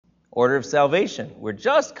Order of salvation. We're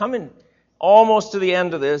just coming almost to the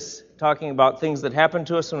end of this, talking about things that happen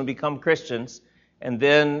to us when we become Christians, and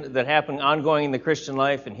then that happen ongoing in the Christian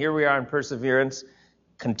life, and here we are in perseverance,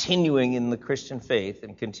 continuing in the Christian faith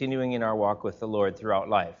and continuing in our walk with the Lord throughout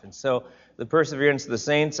life. And so the perseverance of the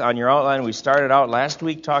saints, on your outline, we started out last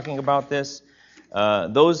week talking about this. All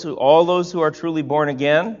those who are truly born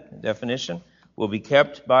again, definition, will be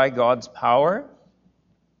kept by God's power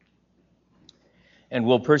and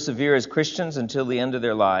will persevere as Christians until the end of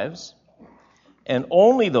their lives. And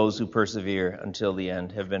only those who persevere until the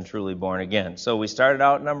end have been truly born again. So we started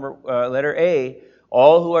out letter A.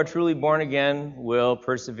 All who are truly born again will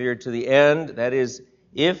persevere to the end. That is,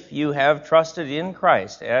 if you have trusted in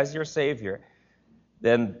Christ as your Savior,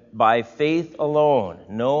 then by faith alone,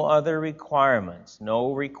 no other requirements,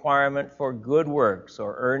 no requirement for good works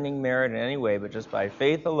or earning merit in any way, but just by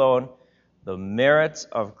faith alone, the merits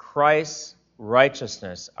of Christ's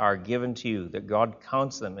righteousness are given to you, that God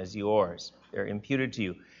counts them as yours. They're imputed to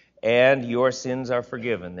you. And your sins are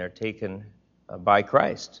forgiven. They're taken by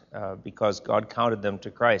Christ because God counted them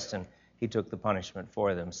to Christ and He took the punishment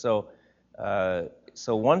for them. So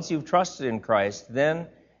once you've trusted in Christ, then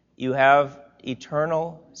you have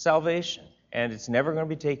eternal salvation, and it's never going to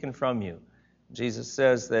be taken from you. Jesus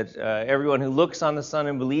says that everyone who looks on the Son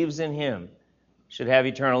and believes in Him should have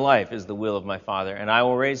eternal life, is the will of my Father, and I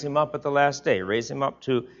will raise him up at the last day, raise him up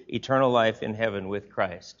to eternal life in heaven with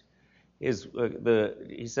Christ.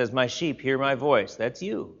 He says, my sheep hear my voice. That's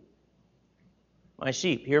you. My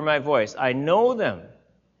sheep hear my voice. I know them,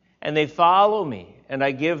 and they follow me, and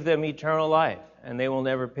I give them eternal life, and they will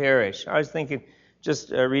never perish. I was thinking,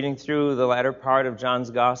 just reading through the latter part of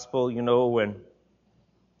John's Gospel, when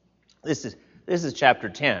this is chapter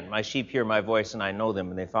 10. My sheep hear my voice, and I know them,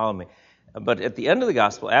 and they follow me. But at the end of the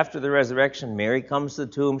Gospel, after the resurrection, Mary comes to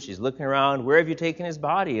the tomb. She's looking around. Where have you taken his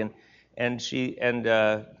body? And she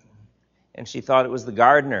thought it was the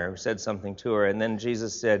gardener who said something to her. And then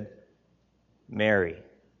Jesus said, Mary.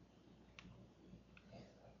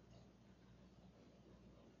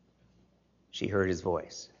 She heard his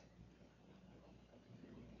voice.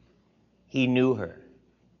 He knew her.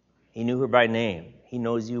 He knew her by name. He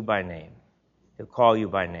knows you by name. He'll call you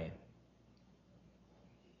by name.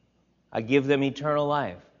 I give them eternal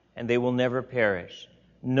life, and they will never perish.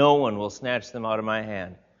 No one will snatch them out of my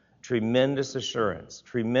hand. Tremendous assurance,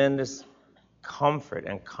 tremendous comfort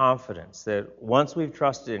and confidence that once we've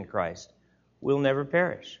trusted in Christ, we'll never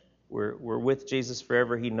perish. We're with Jesus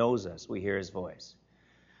forever. He knows us. We hear his voice.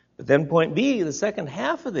 But then point B, the second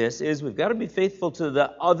half of this, is we've got to be faithful to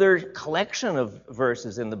the other collection of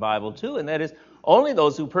verses in the Bible too, and that is only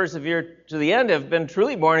those who persevere to the end have been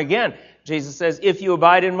truly born again. Jesus says, if you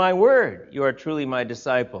abide in my word, you are truly my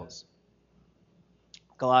disciples.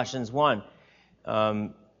 Colossians 1,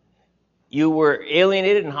 you were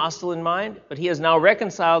alienated and hostile in mind, but he has now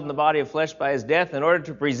reconciled in the body of flesh by his death in order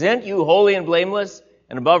to present you holy and blameless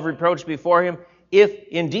and above reproach before him, if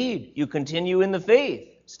indeed you continue in the faith,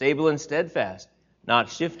 stable and steadfast, not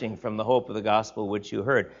shifting from the hope of the gospel which you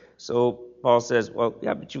heard. So Paul says, well,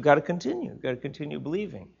 yeah, but you've got to continue. You've got to continue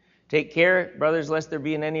believing. Take care, brothers, lest there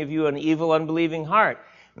be in any of you an evil, unbelieving heart.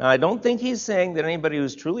 Now, I don't think he's saying that anybody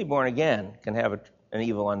who's truly born again can have an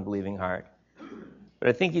evil, unbelieving heart. But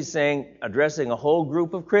I think he's saying, addressing a whole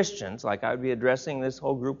group of Christians, like I would be addressing this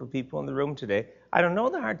whole group of people in the room today, I don't know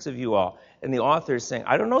the hearts of you all. And the author is saying,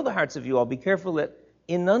 I don't know the hearts of you all. Be careful that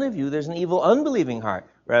in none of you there's an evil, unbelieving heart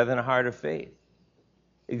rather than a heart of faith.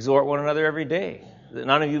 Exhort one another every day, that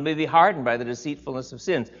none of you may be hardened by the deceitfulness of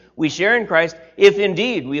sins. We share in Christ if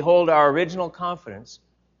indeed we hold our original confidence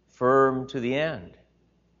firm to the end.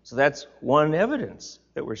 So that's one evidence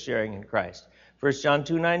that we're sharing in Christ. 1 John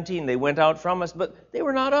 2:19, they went out from us, but they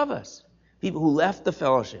were not of us. People who left the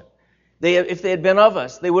fellowship. If they had been of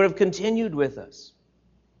us, they would have continued with us.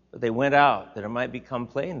 But they went out, that it might become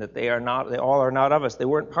plain that they all are not of us. They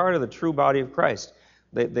weren't part of the true body of Christ.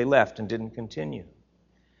 They left and didn't continue.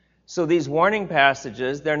 So these warning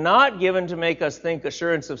passages, they're not given to make us think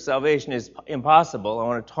assurance of salvation is impossible. I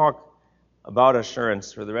want to talk about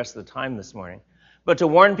assurance for the rest of the time this morning. But to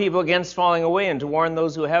warn people against falling away and to warn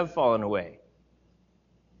those who have fallen away.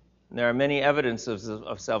 And there are many evidences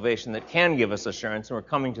of salvation that can give us assurance, and we're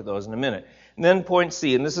coming to those in a minute. And then point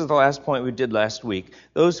C, and this is the last point we did last week.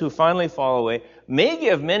 Those who finally fall away may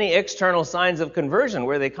give many external signs of conversion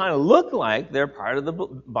where they kind of look like they're part of the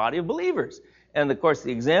body of believers. And, of course,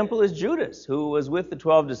 the example is Judas, who was with the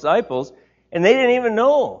 12 disciples, and they didn't even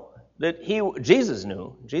know that Jesus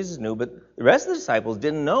knew, but the rest of the disciples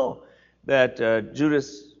didn't know that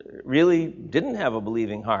Judas really didn't have a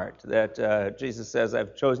believing heart, that Jesus says,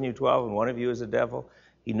 I've chosen you 12, and one of you is a devil.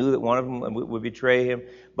 He knew that one of them would betray him.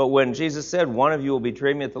 But when Jesus said, one of you will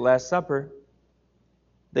betray me at the Last Supper,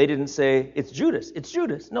 they didn't say, it's Judas, it's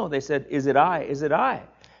Judas. No, they said, is it I, is it I?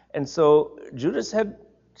 And so Judas had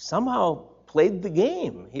somehow played the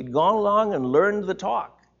game. He'd gone along and learned the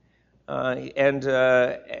talk. And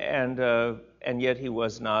yet he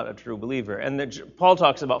was not a true believer. And Paul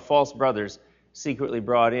talks about false brothers secretly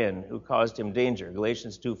brought in who caused him danger.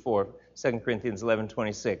 Galatians 2:4, 2 Corinthians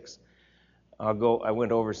 11:26. I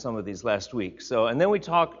went over some of these last week. And then we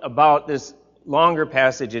talked about this longer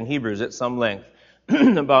passage in Hebrews at some length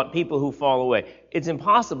about people who fall away. It's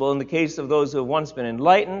impossible in the case of those who have once been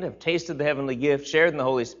enlightened, have tasted the heavenly gift, shared in the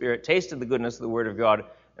Holy Spirit, tasted the goodness of the Word of God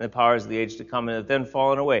and the powers of the age to come, and have then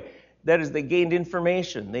fallen away. That is, they gained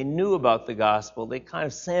information. They knew about the gospel. They kind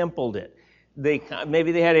of sampled it.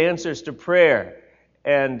 Maybe they had answers to prayer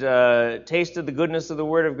and tasted the goodness of the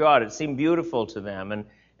Word of God. It seemed beautiful to them.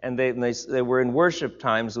 And they were in worship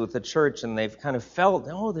times with the church, and they've kind of felt,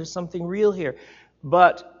 oh, there's something real here.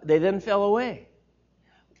 But they then fell away.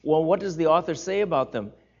 Well, what does the author say about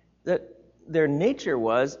them? That their nature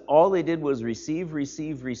was, all they did was receive,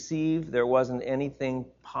 receive, receive. There wasn't anything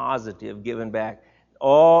positive given back.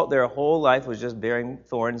 Their whole life was just bearing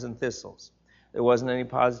thorns and thistles. There wasn't any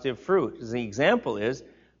positive fruit. As the example is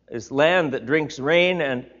land that drinks rain,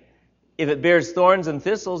 and if it bears thorns and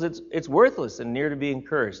thistles, it's worthless and near to being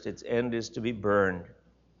cursed. Its end is to be burned.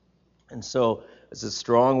 And so it's a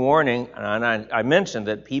strong warning. And I mentioned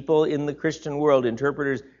that people in the Christian world,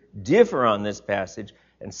 interpreters, differ on this passage.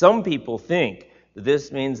 And some people think that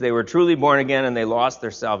this means they were truly born again and they lost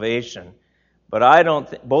their salvation. But I don't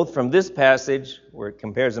think, both from this passage, where it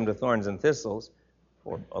compares them to thorns and thistles,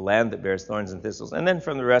 or a land that bears thorns and thistles, and then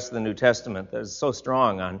from the rest of the New Testament that is so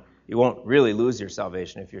strong on you won't really lose your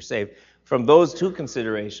salvation if you're saved. From those two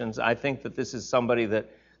considerations, I think that this is somebody that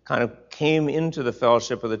kind of came into the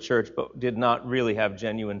fellowship of the church but did not really have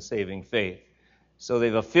genuine saving faith. So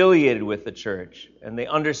they've affiliated with the church, and they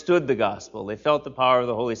understood the gospel. They felt the power of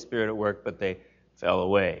the Holy Spirit at work, but they fell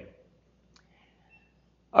away.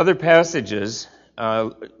 Other passages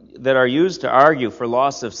that are used to argue for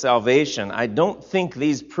loss of salvation, I don't think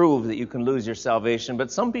these prove that you can lose your salvation,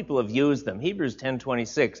 but some people have used them. Hebrews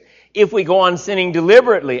 10:26, if we go on sinning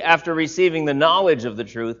deliberately after receiving the knowledge of the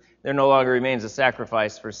truth, there no longer remains a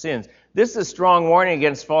sacrifice for sins. This is a strong warning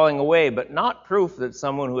against falling away, but not proof that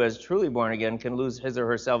someone who has truly born again can lose his or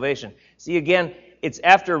her salvation. See, again, it's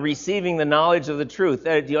after receiving the knowledge of the truth.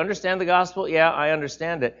 Do you understand the gospel? Yeah, I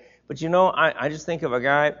understand it. But I just think of a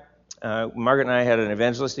guy, Margaret and I had an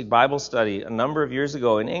evangelistic Bible study a number of years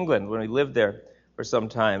ago in England when we lived there for some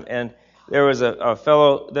time. And there was a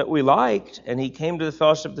fellow that we liked, and he came to the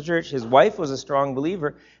fellowship of the church. His wife was a strong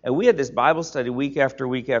believer, and we had this Bible study week after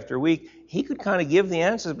week after week. He could kind of give the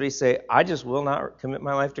answers, but he'd say, I just will not commit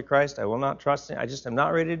my life to Christ. I will not trust him. I just am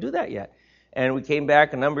not ready to do that yet. And we came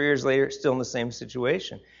back a number of years later, still in the same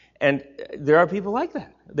situation. And there are people like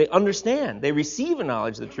that. They understand. They receive a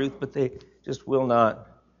knowledge of the truth, but they just will not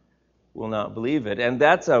believe it. And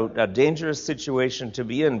that's a dangerous situation to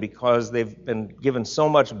be in because they've been given so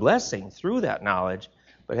much blessing through that knowledge,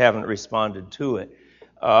 but haven't responded to it.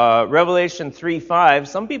 Revelation 3:5,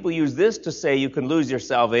 some people use this to say you can lose your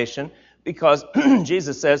salvation because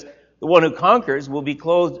Jesus says, the one who conquers will be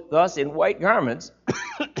clothed thus in white garments.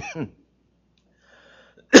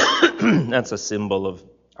 That's a symbol of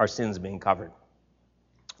our sins being covered.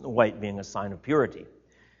 The white being a sign of purity.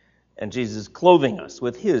 And Jesus is clothing us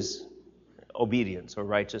with his obedience or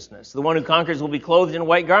righteousness. The one who conquers will be clothed in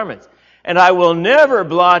white garments. And I will never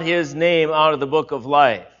blot his name out of the book of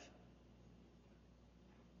life.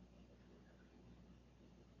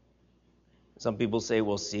 Some people say,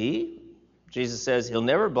 well, see, Jesus says he'll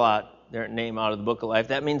never blot their name out of the book of life.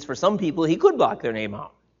 That means for some people he could block their name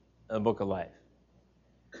out of the book of life.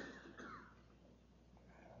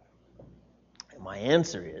 And my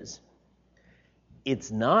answer is,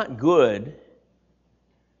 it's not good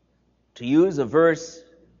to use a verse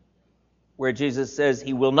where Jesus says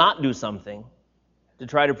he will not do something to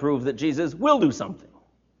try to prove that Jesus will do something.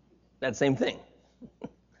 That same thing.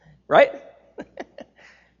 Right?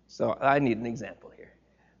 So I need an example here.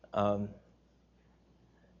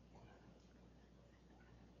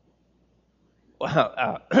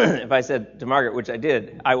 If I said to Margaret, which I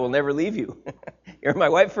did, I will never leave you. You're my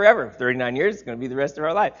wife forever. 39 years, it's going to be the rest of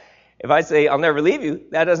our life. If I say, I'll never leave you,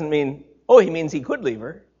 that doesn't mean, he means he could leave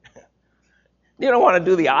her. You don't want to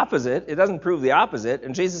do the opposite. It doesn't prove the opposite.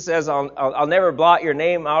 And Jesus says, I'll never blot your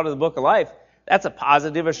name out of the book of life. That's a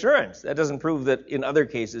positive assurance. That doesn't prove that in other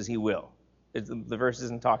cases he will. The verse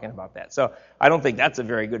isn't talking about that. So I don't think that's a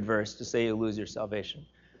very good verse to say you'll lose your salvation.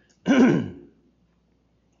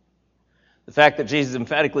 The fact that Jesus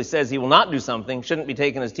emphatically says he will not do something shouldn't be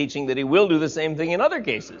taken as teaching that he will do the same thing in other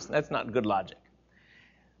cases. That's not good logic.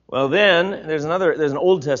 Well, then, there's an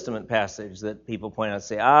Old Testament passage that people point out and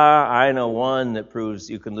say, I know one that proves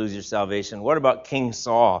you can lose your salvation. What about King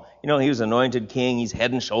Saul? You know, he was anointed king. He's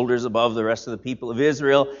head and shoulders above the rest of the people of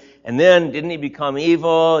Israel. And then, didn't he become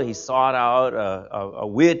evil? He sought out a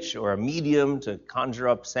witch or a medium to conjure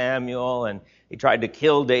up Samuel, and he tried to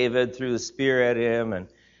kill David, threw the spear at him, and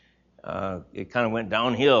it kind of went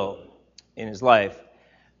downhill in his life.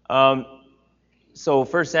 So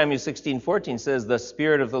 1 Samuel 16:14 says, the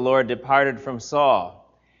Spirit of the Lord departed from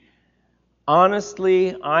Saul.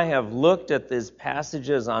 Honestly, I have looked at these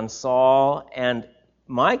passages on Saul, and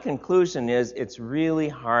my conclusion is it's really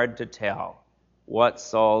hard to tell what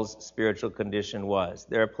Saul's spiritual condition was.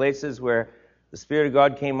 There are places where the Spirit of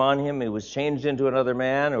God came on him, he was changed into another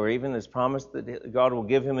man, or even there's promise that God will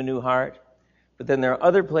give him a new heart. But then there are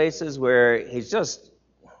other places where he just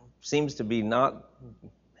seems to be not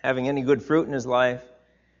having any good fruit in his life.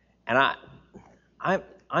 And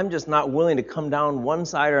I'm just not willing to come down one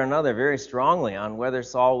side or another very strongly on whether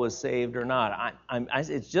Saul was saved or not.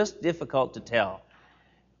 It's just difficult to tell.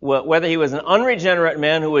 Whether he was an unregenerate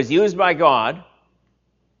man who was used by God,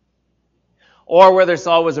 or whether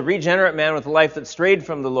Saul was a regenerate man with a life that strayed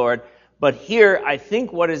from the Lord. But here, I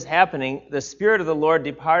think what is happening, the Spirit of the Lord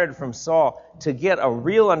departed from Saul. To get a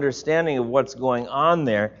real understanding of what's going on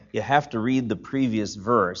there, you have to read the previous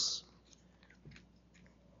verse.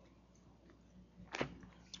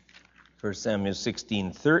 1 Samuel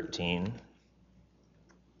 16:13.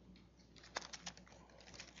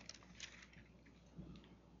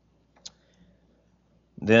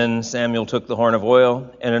 Then Samuel took the horn of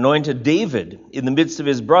oil and anointed David in the midst of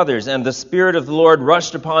his brothers, and the Spirit of the Lord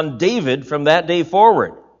rushed upon David from that day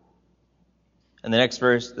forward. And the next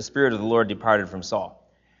verse, the Spirit of the Lord departed from Saul.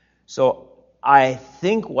 So I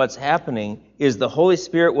think what's happening is the Holy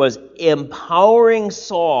Spirit was empowering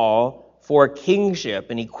Saul for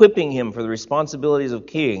kingship and equipping him for the responsibilities of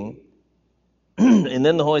king. And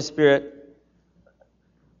then the Holy Spirit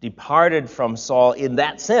departed from Saul in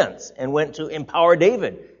that sense and went to empower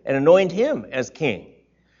David and anoint him as king.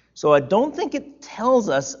 So I don't think it tells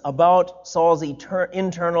us about Saul's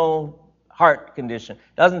internal heart condition.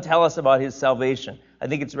 It doesn't tell us about his salvation. I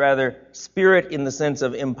think it's rather spirit in the sense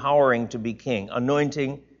of empowering to be king,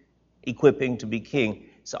 anointing, equipping to be king.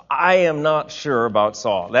 So I am not sure about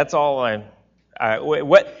Saul. That's all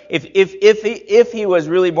if he was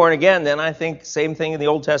really born again, then I think same thing in the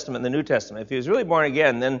Old Testament and the New Testament. If he was really born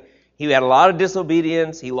again, then he had a lot of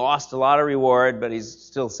disobedience, he lost a lot of reward, but he's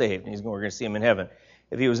still saved, and we're going to see him in heaven.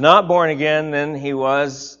 If he was not born again, then he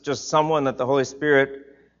was just someone that the Holy Spirit,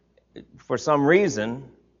 for some reason,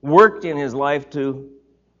 worked in his life to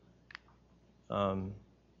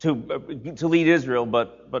lead Israel,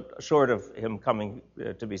 but short of him coming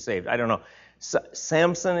to be saved. I don't know.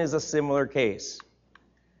 Samson is a similar case.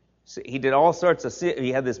 He did all sorts of sin.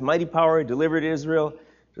 He had this mighty power. He delivered Israel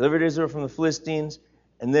from the Philistines,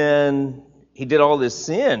 and then he did all this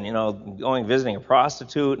sin, going visiting a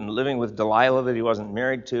prostitute and living with Delilah that he wasn't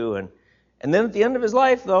married to, and then at the end of his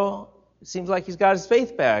life, though, it seems like he's got his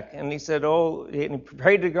faith back, and he said, and he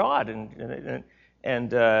prayed to God and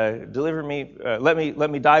deliver me, let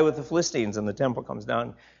me die with the Philistines, and the temple comes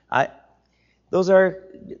down.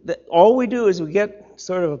 All we do is we get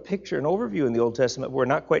sort of a picture, an overview in the Old Testament. We're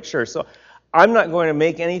not quite sure. So I'm not going to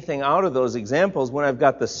make anything out of those examples when I've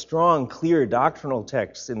got the strong, clear doctrinal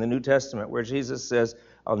texts in the New Testament where Jesus says,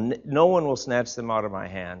 no one will snatch them out of my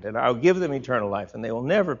hand, and I'll give them eternal life, and they will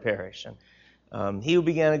never perish. And he who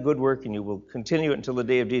began a good work in you will continue it until the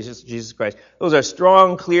day of Jesus Christ. Those are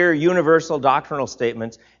strong, clear, universal doctrinal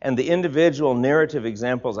statements, and the individual narrative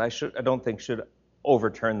examples I don't think should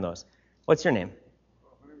overturn those. What's your name?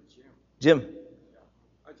 My name is Jim. Jim. Yeah.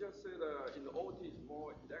 I just said in the OT is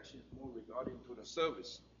more regarding to the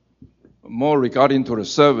service. More regarding to the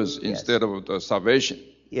service Yes. instead of the salvation.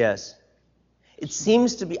 Yes. It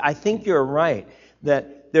seems to be, I think you're right,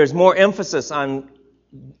 that there's more emphasis on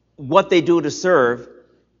what they do to serve,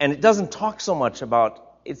 and it doesn't talk so much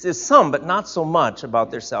about, it's some, but not so much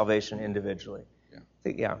about their salvation individually.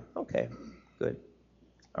 Yeah, okay, good.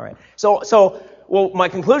 All right. Well, my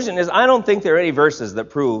conclusion is I don't think there are any verses that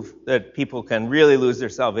prove that people can really lose their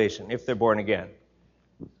salvation if they're born again.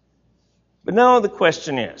 But now the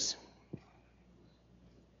question is,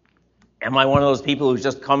 am I one of those people who's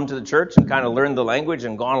just come to the church and kind of learned the language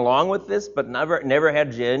and gone along with this, but never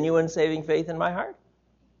had genuine saving faith in my heart?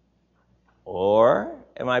 Or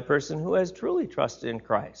am I a person who has truly trusted in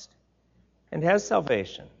Christ and has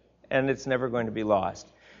salvation, and it's never going to be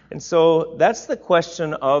lost? And so that's the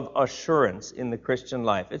question of assurance in the Christian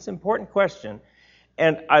life. It's an important question.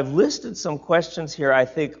 And I've listed some questions here, I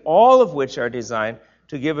think, all of which are designed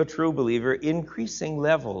to give a true believer increasing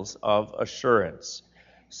levels of assurance.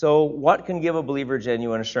 So what can give a believer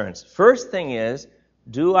genuine assurance? First thing is,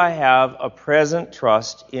 do I have a present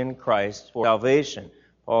trust in Christ for salvation?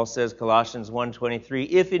 Paul says, Colossians 1:23,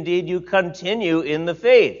 if indeed you continue in the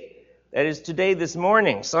faith. That is today, this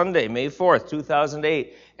morning, Sunday, May 4th,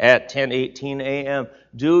 2008, at 10:18 a.m.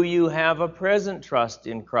 Do you have a present trust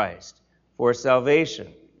in Christ for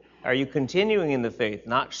salvation? Are you continuing in the faith,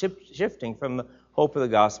 not shifting from the hope of the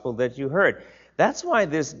gospel that you heard? That's why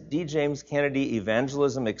this D. James Kennedy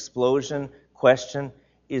evangelism explosion question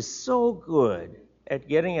is so good at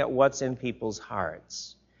getting at what's in people's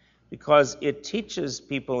hearts. Because it teaches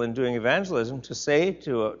people in doing evangelism to say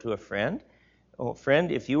to a friend, oh, friend,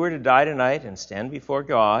 if you were to die tonight and stand before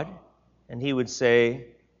God, and he would say,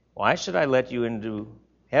 why should I let you into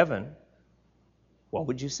heaven? What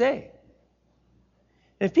would you say?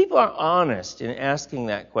 And if people are honest in asking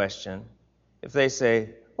that question, if they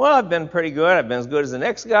say, well, I've been pretty good, I've been as good as the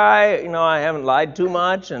next guy, I haven't lied too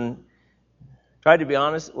much and tried to be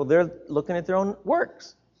honest, well, they're looking at their own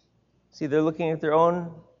works. See, they're looking at their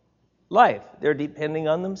own life. They're depending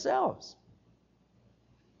on themselves.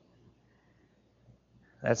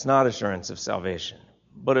 That's not assurance of salvation.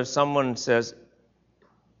 But if someone says,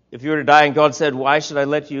 if you were to die and God said, why should I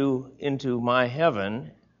let you into my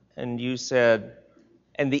heaven? And you said,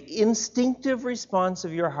 and the instinctive response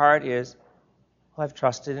of your heart is, well, I've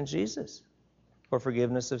trusted in Jesus for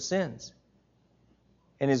forgiveness of sins.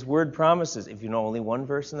 And his word promises, if you know only one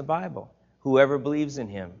verse in the Bible, whoever believes in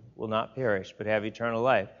him will not perish but have eternal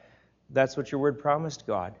life. That's what your word promised,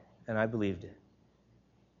 God, and I believed it.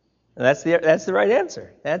 And that's the right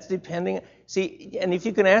answer. That's depending. See, and if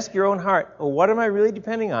you can ask your own heart, well, what am I really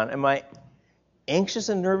depending on? Am I anxious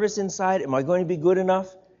and nervous inside? Am I going to be good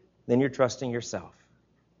enough? Then you're trusting yourself.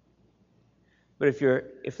 But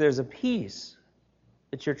if there's a peace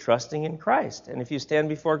that you're trusting in Christ, and if you stand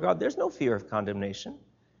before God, there's no fear of condemnation.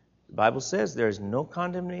 The Bible says there is no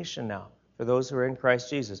condemnation now for those who are in Christ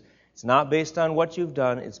Jesus. It's not based on what you've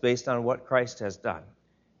done, it's based on what Christ has done,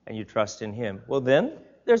 and you trust in him. Well, then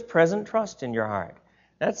there's present trust in your heart.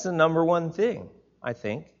 That's the number one thing, I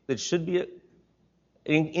think, that should be an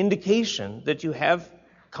indication that you have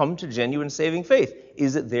come to genuine saving faith.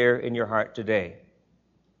 Is it there in your heart today?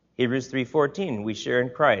 Hebrews 3:14, we share in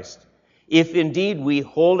Christ. If indeed we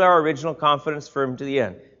hold our original confidence firm to the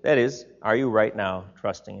end. That is, are you right now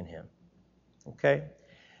trusting in him? Okay?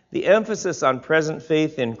 The emphasis on present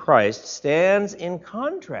faith in Christ stands in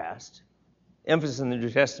contrast, emphasis in the New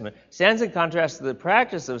Testament, stands in contrast to the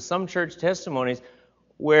practice of some church testimonies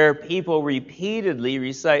where people repeatedly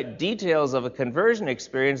recite details of a conversion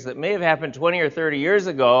experience that may have happened 20 or 30 years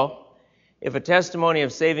ago. If a testimony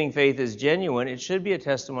of saving faith is genuine, it should be a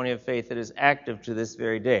testimony of faith that is active to this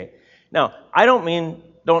very day. Now, I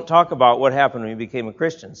don't talk about what happened when you became a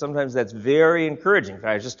Christian. Sometimes that's very encouraging.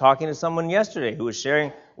 I was just talking to someone yesterday who was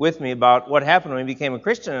sharing with me about what happened when he became a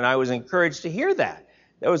Christian, and I was encouraged to hear that.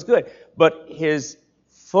 That was good. But his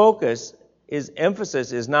focus, his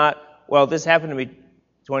emphasis is not, well, this happened to me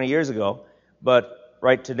 20 years ago, but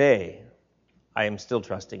right today, I am still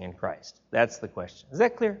trusting in Christ. That's the question. Is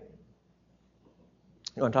that clear?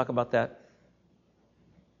 You want to talk about that?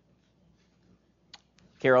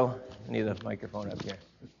 Carol, I need a microphone up here.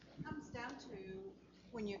 It comes down to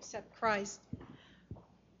when you accept Christ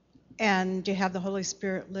and you have the Holy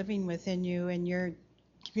Spirit living within you and your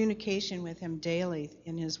communication with him daily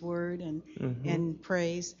in his word and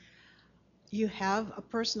praise, you have a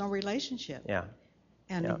personal relationship. Yeah.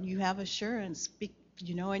 And you have assurance,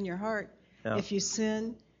 in your heart. Yeah. If you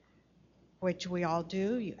sin, which we all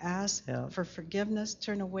do, you ask for forgiveness,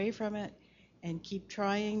 turn away from it, and keep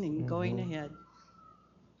trying and going ahead.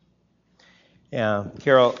 Yeah,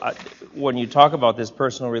 Carol, when you talk about this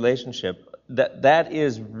personal relationship, that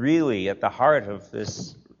is really at the heart of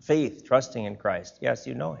this faith, trusting in Christ. Yes,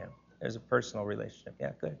 you know him. There's a personal relationship.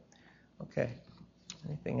 Yeah, good. Okay.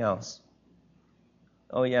 Anything else?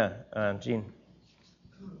 Oh, yeah, Gene.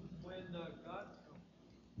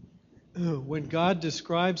 When God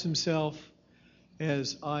describes himself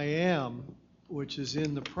as I am, which is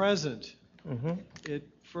in the present, it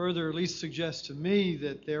further at least suggests to me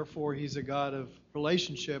that therefore he's a God of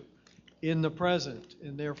relationship in the present.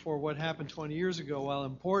 And therefore what happened 20 years ago, while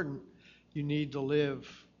important, you need to live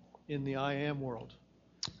in the I am world.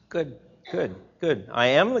 Good. I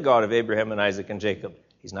am the God of Abraham and Isaac and Jacob.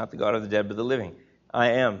 He's not the God of the dead but the living.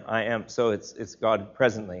 I am. So it's God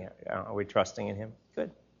presently. Are we trusting in him?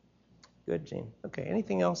 Good. Good, Gene. Okay,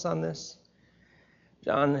 anything else on this?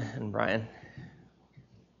 John and Brian?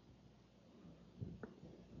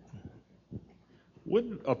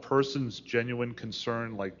 Wouldn't a person's genuine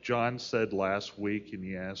concern, like John said last week, and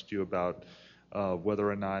he asked you about whether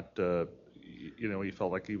or not he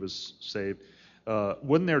felt like he was saved,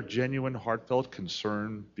 wouldn't their genuine, heartfelt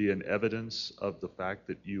concern be an evidence of the fact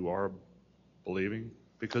that you are believing?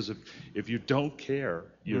 Because if you don't care,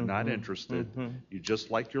 you're not interested, you just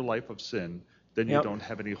like your life of sin, then you don't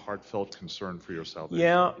have any heartfelt concern for your salvation.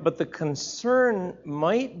 Yeah, but the concern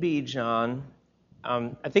might be, John,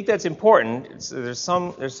 I think that's important. There's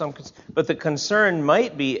some, but the concern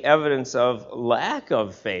might be evidence of lack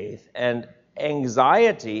of faith and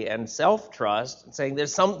anxiety and self-trust, saying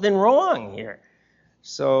there's something wrong here.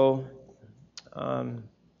 So,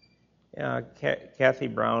 Kathy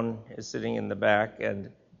Brown is sitting in the back,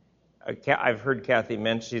 and I've heard Kathy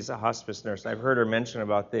mention, she's a hospice nurse, I've heard her mention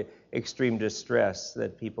about the extreme distress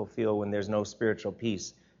that people feel when there's no spiritual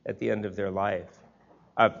peace at the end of their life.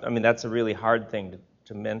 I mean, that's a really hard thing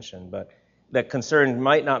to mention, but that concern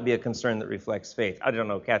might not be a concern that reflects faith. I don't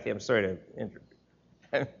know, Kathy, I'm sorry to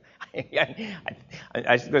I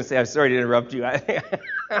was going to say I'm sorry to interrupt you.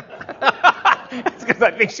 It's because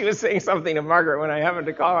I think she was saying something to Margaret when I happened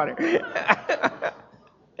to call on her.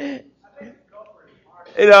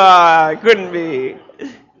 It couldn't be.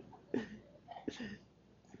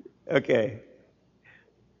 Okay.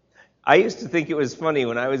 I used to think it was funny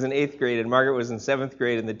when I was in 8th grade and Margaret was in 7th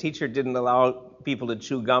grade and the teacher didn't allow people to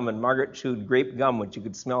chew gum, and Margaret chewed grape gum, which you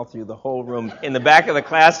could smell through the whole room in the back of the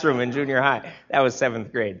classroom in junior high. That was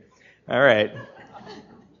 7th grade. All right.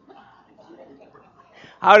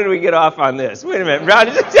 How did we get off on this? Wait a minute.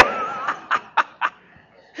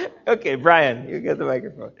 Okay, Brian, you get the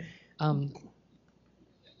microphone.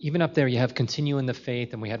 Even up there, you have continue in the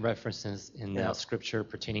faith, and we had references in Scripture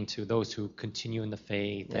pertaining to those who continue in the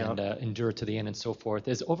faith and endure to the end and so forth.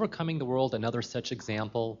 Is overcoming the world another such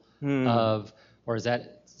example of, or is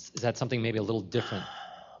that something maybe a little different?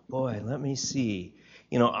 Boy, let me see.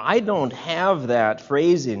 I don't have that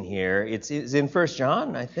phrase in here. It's in 1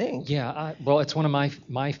 John, I think. Yeah, well, it's one of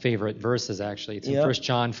my favorite verses, actually. It's in 1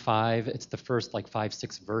 John 5. It's the first,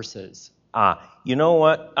 5-6 verses. You know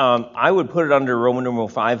what? I would put it under Roman numeral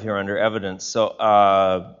 5 here under evidence. So,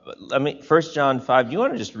 1 John 5. Do you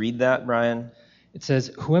want to just read that, Brian? It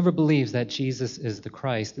says, "Whoever believes that Jesus is the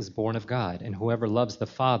Christ is born of God, and whoever loves the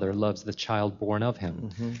Father loves the child born of him.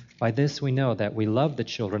 Mm-hmm. By this we know that we love the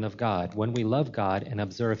children of God, when we love God and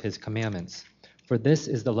observe his commandments. For this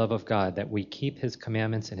is the love of God, that we keep his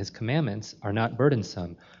commandments, and his commandments are not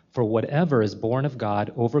burdensome. For whatever is born of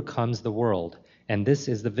God overcomes the world, and this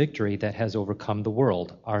is the victory that has overcome the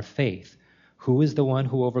world, our faith. Who is the one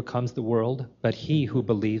who overcomes the world but he who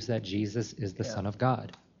believes that Jesus is the Son of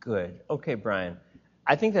God?" Good. Okay, Brian.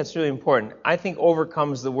 I think that's really important. I think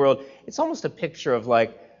overcomes the world. It's almost a picture of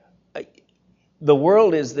the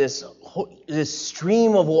world is this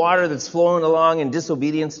stream of water that's flowing along in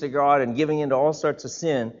disobedience to God and giving into all sorts of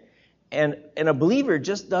sin. And a believer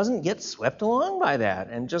just doesn't get swept along by that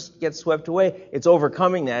and just gets swept away. It's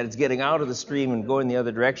overcoming that. It's getting out of the stream and going the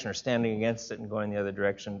other direction, or standing against it and going the other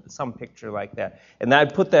direction. Some picture like that. And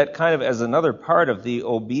I'd put that kind of as another part of the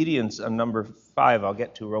obedience on number 5. I'll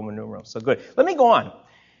get to Roman numeral. So good. Let me go on.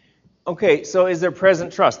 Okay, so is there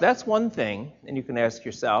present trust? That's one thing, and you can ask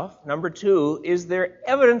yourself. Number 2, is there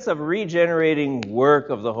evidence of regenerating work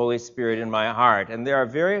of the Holy Spirit in my heart? And there are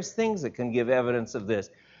various things that can give evidence of this.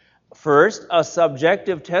 First, a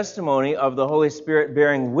subjective testimony of the Holy Spirit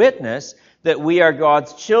bearing witness that we are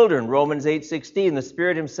God's children. Romans 8:16, the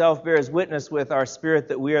Spirit himself bears witness with our spirit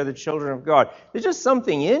that we are the children of God. There's just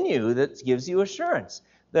something in you that gives you assurance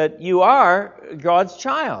that you are God's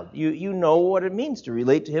child. You know what it means to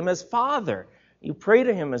relate to him as Father. You pray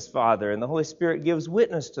to him as Father, and the Holy Spirit gives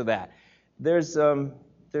witness to that. There's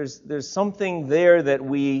something there that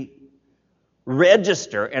we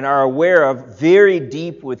register and are aware of very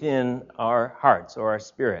deep within our hearts or our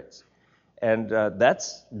spirits. And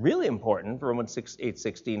that's really important. Romans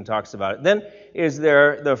 8:16 talks about it. Then is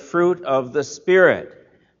there the fruit of the Spirit?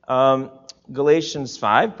 Galatians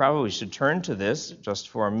 5, probably should turn to this just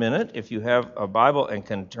for a minute. If you have a Bible and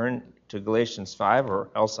can turn to Galatians 5, or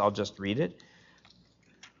else I'll just read it.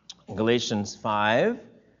 Galatians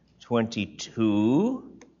 5:22.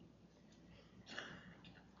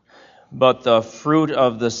 But the fruit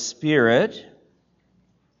of the Spirit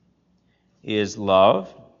is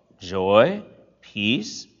love, joy,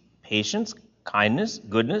 peace, patience, kindness,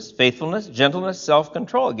 goodness, faithfulness, gentleness,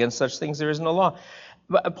 self-control. Against such things there is no law.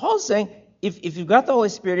 But Paul's saying, if you've got the Holy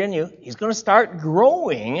Spirit in you, he's going to start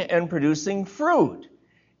growing and producing fruit.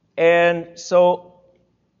 And so,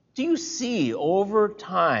 do you see over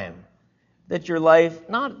time that your life,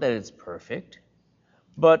 not that it's perfect,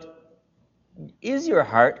 but is your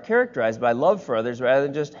heart characterized by love for others rather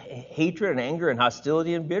than just hatred and anger and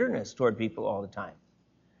hostility and bitterness toward people all the time?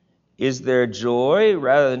 Is there joy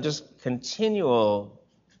rather than just continual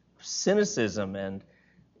cynicism and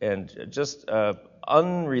just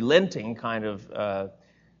unrelenting kind of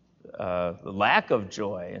lack of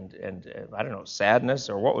joy and I don't know, sadness,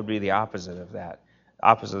 or what would be the opposite of that?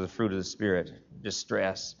 Opposite of the fruit of the Spirit,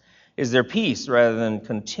 distress. Is there peace rather than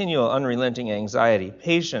continual unrelenting anxiety?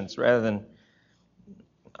 Patience rather than,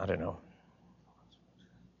 I don't know.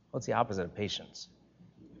 What's the opposite of patience?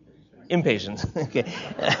 Impatience. Okay.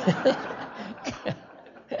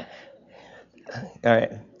 All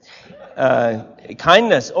right.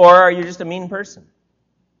 Kindness, or are you just a mean person?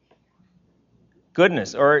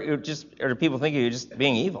 Goodness, or do people think you're just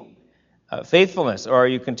being evil? Faithfulness, or are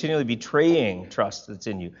you continually betraying trust that's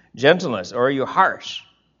in you? Gentleness, or are you harsh?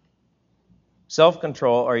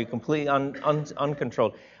 Self-control, or are you completely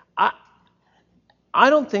uncontrolled? I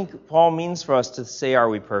don't think Paul means for us to say, are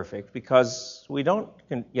we perfect? Because we don't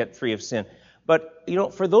get free of sin. But,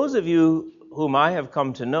 for those of you whom I have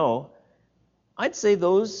come to know, I'd say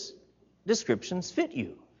those descriptions fit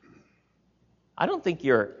you. I don't think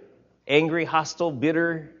you're angry, hostile,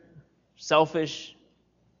 bitter, selfish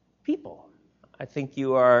people. I think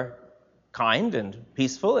you are kind and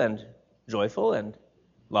peaceful and joyful and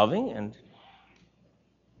loving and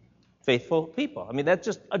faithful people. I mean, that's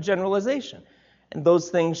just a generalization. And those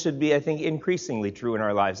things should be, I think, increasingly true in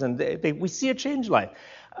our lives. And we see a changed life.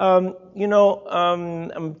 I'm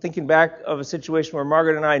thinking back of a situation where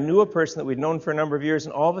Margaret and I knew a person that we'd known for a number of years,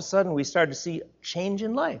 and all of a sudden we started to see change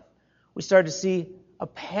in life. We started to see a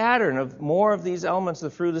pattern of more of these elements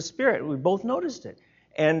of the fruit of the Spirit. We both noticed it.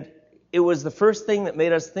 And it was the first thing that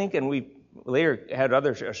made us think, and we later had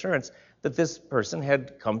other assurance, that this person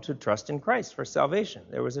had come to trust in Christ for salvation.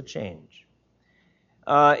 There was a change.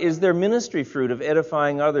 Is there ministry fruit of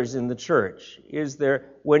edifying others in the church? Is there,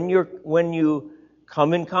 when you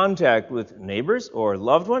come in contact with neighbors or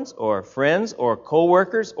loved ones or friends or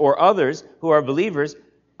co-workers or others who are believers,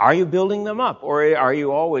 are you building them up? Or are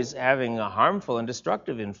you always having a harmful and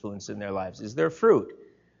destructive influence in their lives? Is there fruit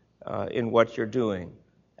in what you're doing?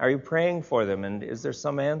 Are you praying for them? And is there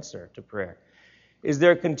some answer to prayer? Is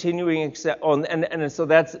there continuing and so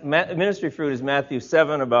that's ministry fruit is Matthew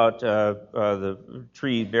 7 about the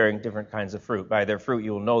tree bearing different kinds of fruit. By their fruit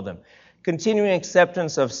you will know them. Continuing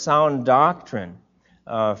acceptance of sound doctrine.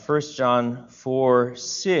 1 John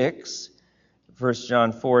 4:6. 1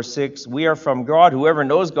 John 4:6. We are from God. Whoever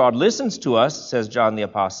knows God listens to us, says John the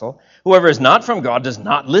Apostle. Whoever is not from God does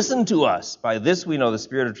not listen to us. By this we know the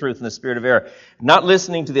spirit of truth and the spirit of error. Not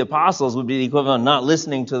listening to the apostles would be the equivalent of not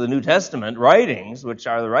listening to the New Testament writings, which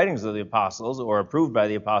are the writings of the apostles or approved by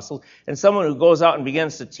the apostles. And someone who goes out and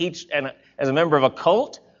begins to teach as a member of a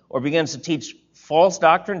cult or begins to teach false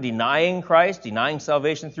doctrine, denying Christ, denying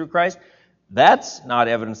salvation through Christ, that's not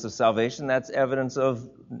evidence of salvation. That's evidence of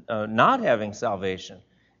not having salvation.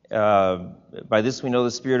 By this we know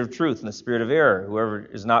the spirit of truth and the spirit of error. Whoever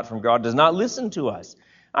is not from God does not listen to us.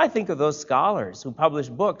 I think of those scholars who publish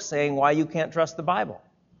books saying why you can't trust the Bible,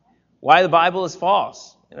 why the Bible is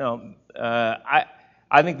false. I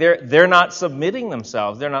think they're not submitting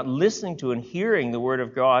themselves. They're not listening to and hearing the Word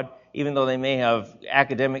of God, even though they may have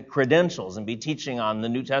academic credentials and be teaching on the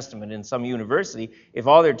New Testament in some university. If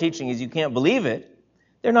all they're teaching is you can't believe it,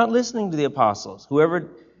 they're not listening to the apostles. Whoever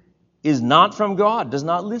is not from God does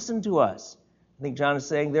not listen to us. I think John is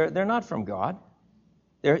saying they're not from God.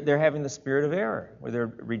 They're having the spirit of error, where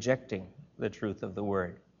they're rejecting the truth of the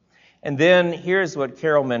Word. And then here's what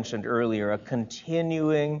Carol mentioned earlier, a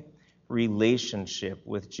continuing relationship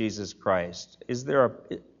with Jesus Christ. Is there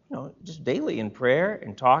just daily in prayer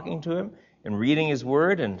and talking to Him and reading His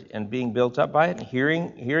Word and being built up by it and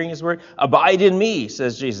hearing His Word? Abide in me,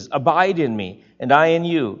 says Jesus. Abide in me, and I in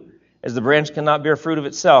you. As the branch cannot bear fruit of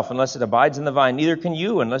itself unless it abides in the vine, neither can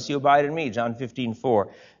you unless you abide in me. John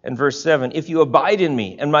 15:4. And verse 7, if you abide in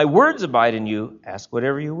me and my words abide in you, ask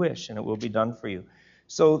whatever you wish and it will be done for you.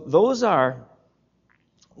 So those are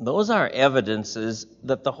evidences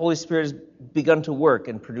that the Holy Spirit has begun to work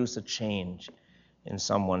and produce a change in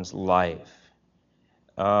someone's life.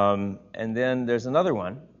 And then there's another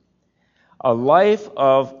one, a life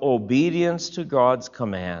of obedience to God's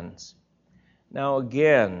commands. Now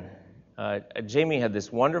again, Jamie had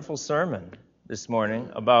this wonderful sermon this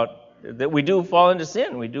morning about that we do fall into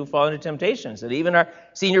sin, we do fall into temptations, that even our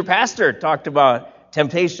senior pastor talked about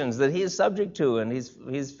temptations that he is subject to and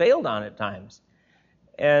he's failed on at times.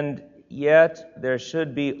 And yet there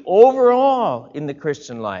should be overall in the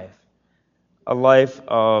Christian life a life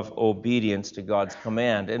of obedience to God's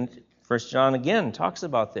command. And 1 John again talks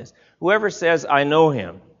about this. Whoever says, I know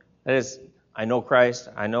him, that is, I know Christ,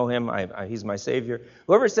 I know him, he's my Savior.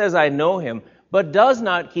 Whoever says, I know him, but does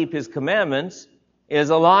not keep his commandments is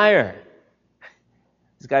a liar.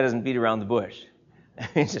 This guy doesn't beat around the bush.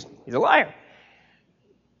 He's a liar.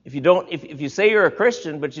 If you say you're a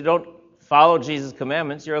Christian, but you don't follow Jesus'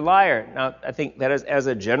 commandments, you're a liar. Now, I think that is as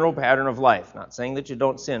a general pattern of life. Not saying that you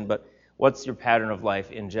don't sin, but what's your pattern of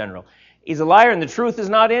life in general? He's a liar, and the truth is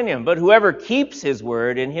not in him. But whoever keeps his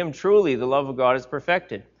word, in him truly the love of God is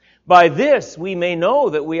perfected. By this we may know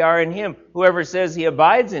that we are in him. Whoever says he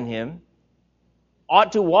abides in him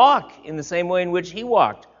ought to walk in the same way in which he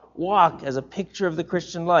walked. Walk as a picture of the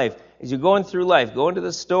Christian life. As you're going through life, going to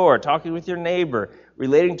the store, talking with your neighbor,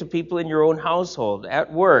 relating to people in your own household,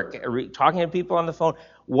 at work, talking to people on the phone.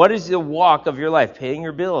 What is the walk of your life? Paying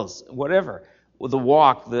your bills, whatever. The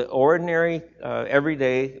walk, the ordinary,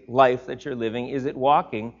 everyday life that you're living, is it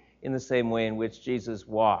walking in the same way in which Jesus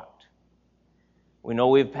walked? We know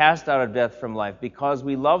we've passed out of death from life because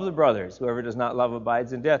we love the brothers. Whoever does not love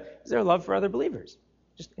abides in death. Is there a love for other believers?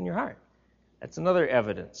 Just in your heart. That's another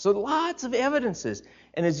evidence. So lots of evidences.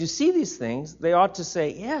 And as you see these things, they ought to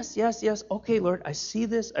say, yes, yes, yes, okay, Lord, I see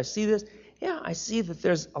this, I see this. Yeah, I see that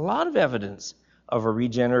there's a lot of evidence of a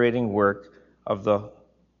regenerating work of the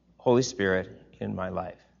Holy Spirit in my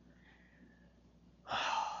life.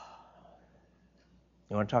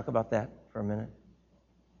 You want to talk about that for a minute?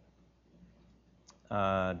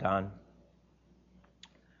 Don?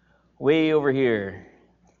 Way over here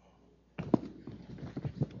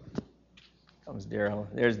comes Daryl.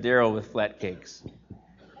 There's Daryl with flat cakes.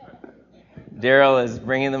 Daryl is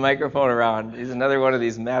bringing the microphone around. He's another one of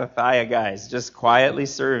these Mattathiah guys, just quietly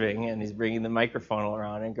serving, and he's bringing the microphone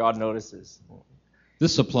around, and God notices.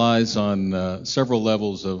 This applies on several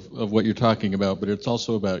levels of what you're talking about, but it's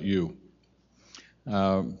also about you.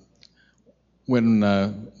 When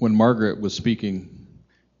Margaret was speaking,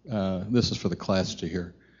 this is for the class to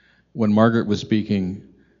hear. When Margaret was speaking,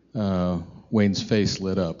 Wayne's face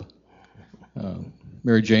lit up.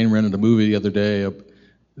 Mary Jane rented a movie the other day,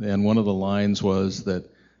 and one of the lines was that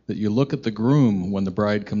you look at the groom when the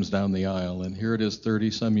bride comes down the aisle, and here it is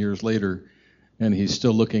 30-some years later, and he's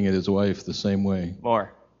still looking at his wife the same way.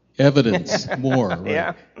 More. Evidence, more, right?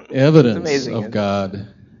 Yeah. Evidence amazing, of God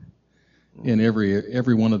in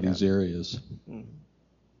every one of these areas.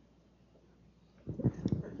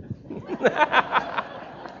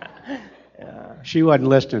 She wasn't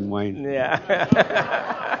listening, Wayne. Yeah.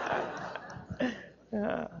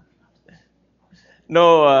 Yeah.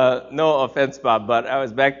 No offense, Bob, but I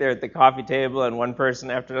was back there at the coffee table, and one person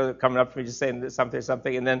after another coming up to me just saying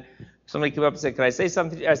something, and then somebody came up and said, "Can I say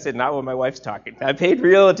something?" I said, "Not when my wife's talking." I paid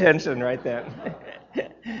real attention right then.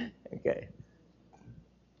 Okay.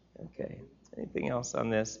 Anything else on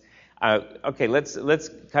this? Okay, let's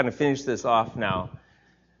kind of finish this off now.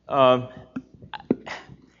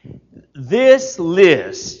 This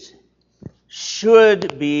list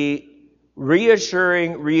should be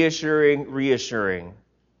reassuring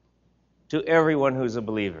to everyone who's a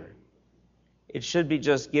believer. It should be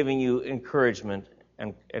just giving you encouragement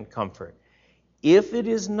and comfort. If it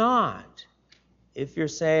is not, if you're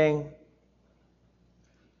saying,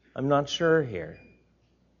 I'm not sure here,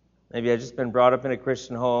 maybe I've just been brought up in a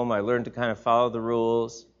Christian home, I learned to kind of follow the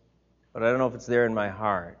rules, but I don't know if it's there in my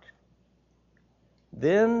heart,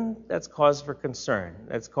 then that's cause for concern.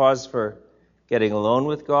 That's cause for getting alone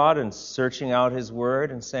with God and searching out His Word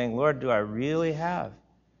and saying, Lord, do I really have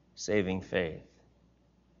saving faith?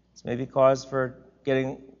 It's maybe cause for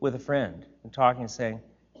getting with a friend and talking and saying,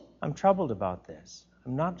 I'm troubled about this.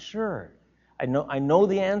 I'm not sure. I know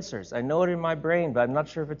the answers. I know it in my brain, but I'm not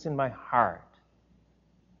sure if it's in my heart.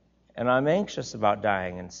 And I'm anxious about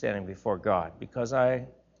dying and standing before God because I'm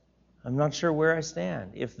not sure where I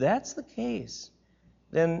stand. If that's the case,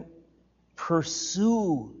 then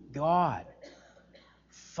pursue God.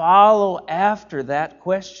 Follow after that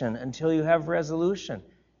question until you have resolution.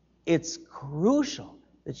 It's crucial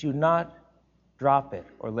that you not drop it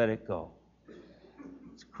or let it go.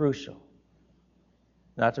 It's crucial.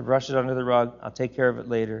 Not to brush it under the rug. I'll take care of it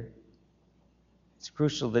later. It's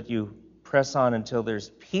crucial that you press on until there's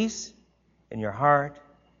peace in your heart,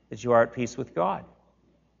 that you are at peace with God,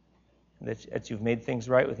 that you've made things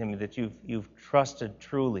right with Him, that you've trusted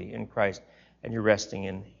truly in Christ, and you're resting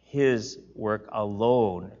in His work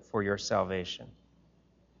alone for your salvation.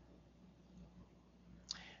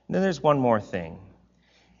 And then there's one more thing,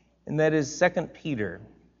 and that is 2 Peter.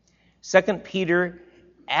 2 Peter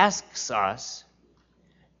asks us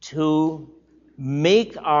to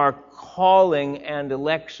make our calling and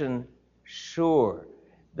election sure.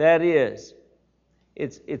 That is,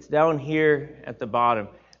 it's down here at the bottom.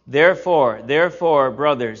 Therefore,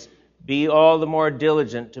 brothers, be all the more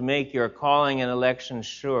diligent to make your calling and election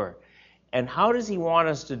sure. And how does he want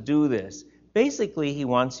us to do this? Basically, he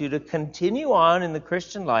wants you to continue on in the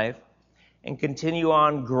Christian life and continue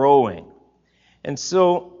on growing. And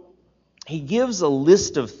so he gives a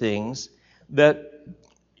list of things that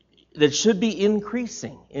should be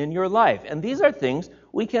increasing in your life. And these are things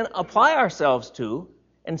we can apply ourselves to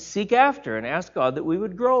and seek after and ask God that we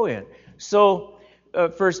would grow in. So 2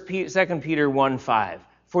 Peter 1:5,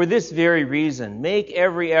 for this very reason, make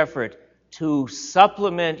every effort to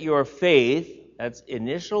supplement your faith. That's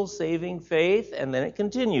initial saving faith, and then it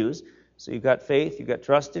continues. So you've got faith, you've got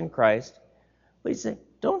trust in Christ. But he's saying,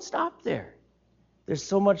 don't stop there. There's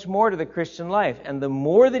so much more to the Christian life. And the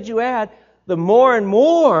more that you add, the more and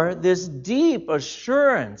more this deep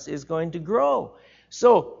assurance is going to grow.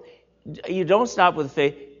 So you don't stop with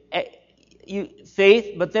faith.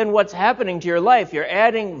 Faith, but then what's happening to your life? You're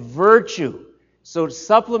adding virtue. So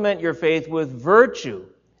supplement your faith with virtue.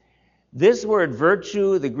 This word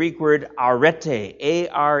virtue, the Greek word arete,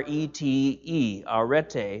 A-R-E-T-E,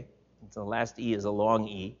 arete, the last E is a long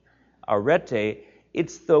E, arete,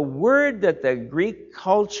 it's the word that the Greek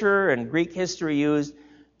culture and Greek history used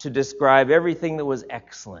to describe everything that was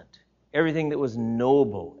excellent, everything that was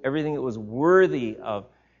noble, everything that was worthy of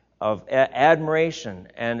admiration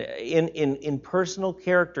and in personal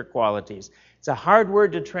character qualities. It's a hard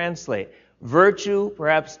word to translate. Virtue,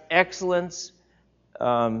 perhaps excellence,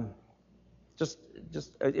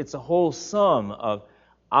 it's a whole sum of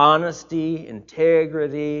honesty,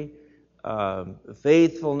 integrity,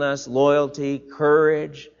 faithfulness, loyalty,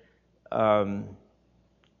 courage,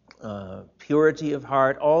 purity of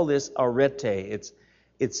heart, all this arete.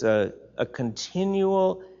 It's a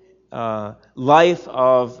continual life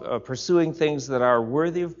of pursuing things that are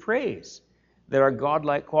worthy of praise, that are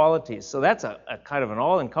godlike qualities. So that's a kind of an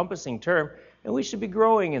all-encompassing term, and we should be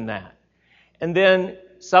growing in that. And then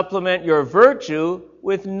supplement your virtue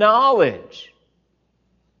with knowledge.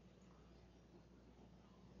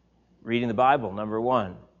 Reading the Bible, number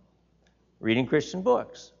one. Reading Christian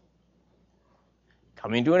books.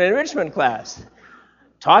 Coming to an enrichment class.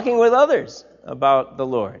 Talking with others about the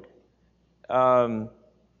Lord.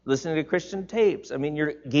 Listening to Christian tapes. I mean,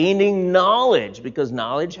 you're gaining knowledge because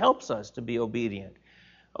knowledge helps us to be obedient.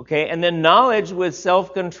 Okay, and then knowledge with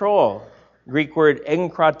self-control. Greek word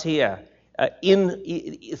enkratia.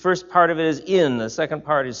 The first part of it is in. The second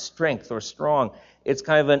part is strength or strong. It's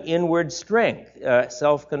kind of an inward strength,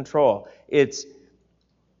 self-control. It's,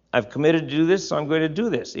 I've committed to do this, so I'm going to do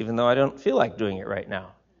this, even though I don't feel like doing it right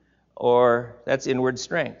now. Or that's inward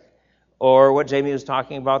strength. Or what Jamie was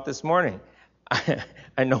talking about this morning.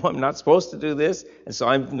 I know I'm not supposed to do this, and so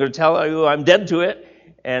I'm going to tell you I'm dead to it,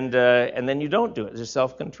 and then you don't do it. There's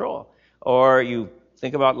self-control. Or you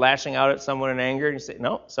think about lashing out at someone in anger, and you say,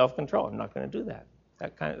 no, self-control. I'm not going to do that.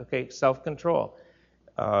 That kind of, okay, self-control.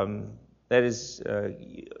 That is,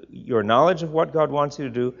 your knowledge of what God wants you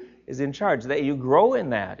to do is in charge. That you grow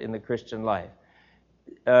in that in the Christian life.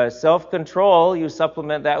 Self-control, you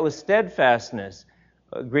supplement that with steadfastness.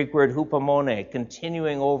 Greek word hupomone,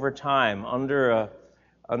 continuing over time under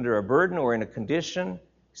a burden or in a condition.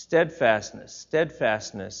 Steadfastness.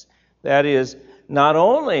 That is, not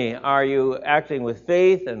only are you acting with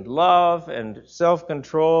faith and love and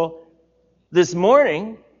self-control this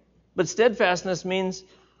morning, but steadfastness means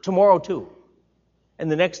tomorrow too,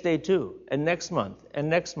 and the next day too, and next month, and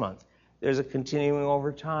next month. There's a continuing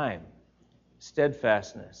over time.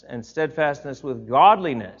 Steadfastness. And steadfastness with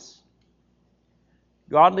godliness.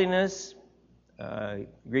 Godliness,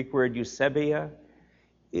 Greek word eusebia,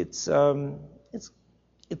 it's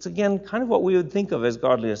again kind of what we would think of as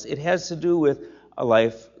godliness. It has to do with a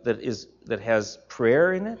life that has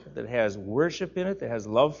prayer in it, that has worship in it, that has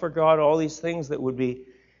love for God, all these things that would be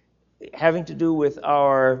having to do with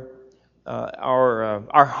our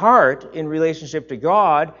heart in relationship to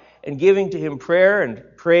God and giving to Him prayer and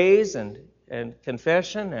praise and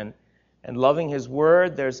confession and loving His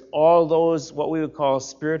Word. There's all those what we would call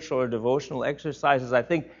spiritual or devotional exercises. I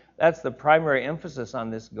think that's the primary emphasis on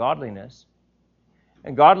this godliness.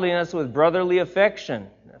 And godliness with brotherly affection,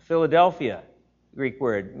 Philadelphia, Greek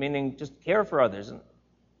word, meaning just care for others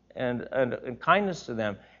and kindness to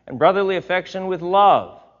them. And brotherly affection with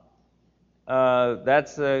love.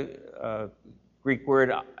 That's the Greek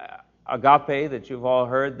word agape that you've all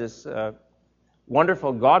heard, this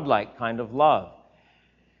wonderful godlike kind of love.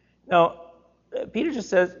 Now, Peter just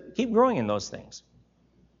says, keep growing in those things.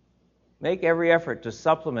 Make every effort to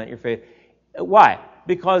supplement your faith. Why?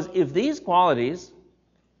 Because if these qualities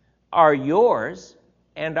are yours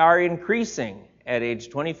and are increasing at age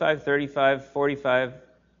 25, 35, 45,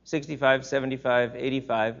 65, 75,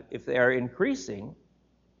 85, if they are increasing,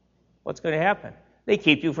 what's going to happen? They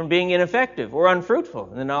keep you from being ineffective or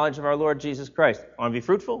unfruitful in the knowledge of our Lord Jesus Christ. Want to be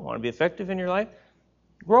fruitful? Want to be effective in your life?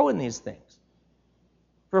 Grow in these things.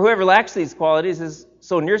 For whoever lacks these qualities is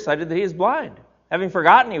so nearsighted that he is blind, having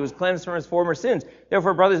forgotten he was cleansed from his former sins.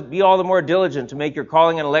 Therefore, brothers, be all the more diligent to make your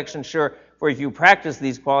calling and election sure, for if you practice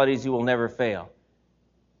these qualities, you will never fail.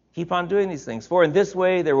 Keep on doing these things, for in this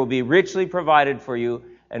way there will be richly provided for you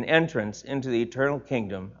an entrance into the eternal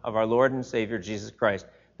kingdom of our Lord and Savior Jesus Christ.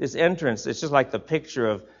 This entrance, it's just like the picture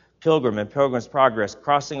of Pilgrim and Pilgrim's Progress,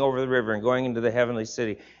 crossing over the river and going into the heavenly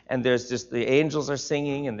city. And there's just, the angels are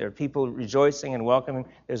singing and there are people rejoicing and welcoming.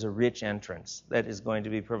 There's a rich entrance that is going to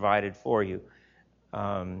be provided for you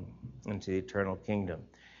into the eternal kingdom.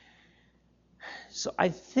 So I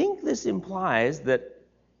think this implies that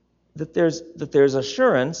there's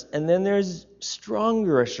assurance, and then there's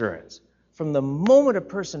stronger assurance. From the moment a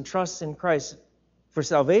person trusts in Christ for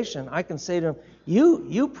salvation, I can say to him,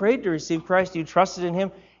 you prayed to receive Christ, you trusted in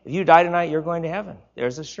him. If you die tonight, you're going to heaven.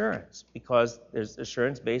 There's assurance, because there's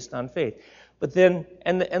assurance based on faith. But then,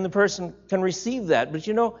 and the person can receive that. But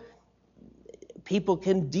people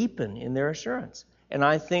can deepen in their assurance. And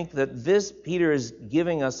I think that Peter is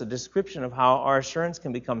giving us a description of how our assurance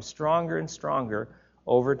can become stronger and stronger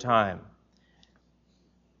over time.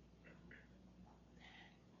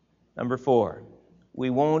 Number 4, we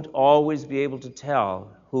won't always be able to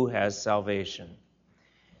tell who has salvation.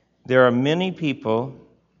 There are many people.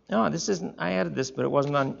 No, this isn't. I added this, but it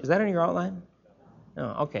wasn't on. Is that in your outline?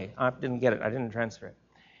 No, okay. I didn't get it. I didn't transfer it.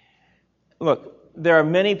 Look, there are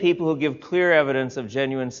many people who give clear evidence of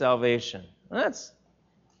genuine salvation. That's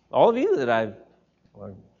all of you that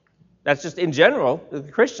that's just in general the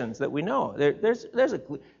Christians that we know. There's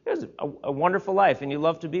a wonderful life, and you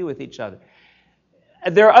love to be with each other.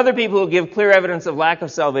 There are other people who give clear evidence of lack of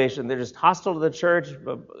salvation. They're just hostile to the church,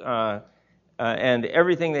 and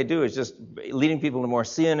everything they do is just leading people to more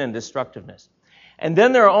sin and destructiveness. And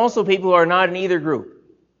then there are also people who are not in either group,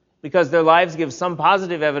 because their lives give some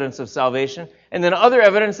positive evidence of salvation, and then other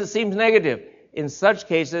evidence that seems negative. In such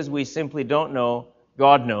cases, we simply don't know.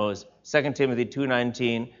 God knows. 2 Timothy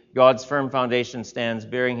 2:19, God's firm foundation stands,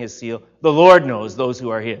 bearing his seal. The Lord knows those who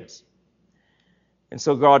are his. And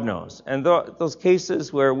so God knows. And those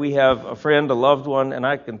cases where we have a friend, a loved one, and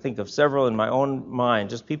I can think of several in my own mind,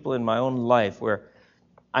 just people in my own life, where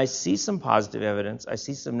I see some positive evidence, I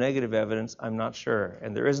see some negative evidence, I'm not sure.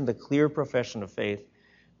 And there isn't a clear profession of faith,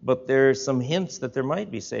 but there's some hints that there might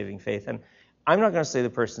be saving faith. And I'm not going to say the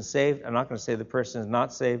person's saved. I'm not going to say the person is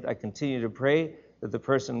not saved. I continue to pray that the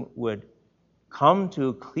person would come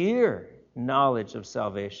to clear knowledge of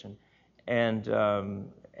salvation, and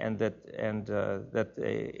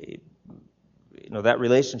that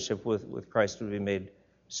relationship with Christ would be made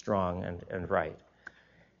strong and right.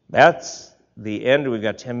 That's the end. We've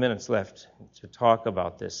got 10 minutes left to talk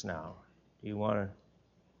about this now. Do you want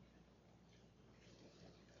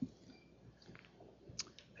to?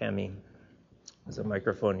 Pammy, there's a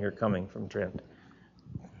microphone here coming from Trent.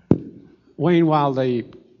 Wayne, while the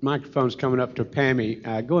microphone's coming up to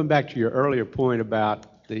Pammy, going back to your earlier point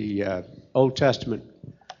about the Old Testament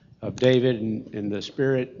of David and the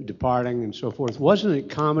Spirit departing and so forth, wasn't it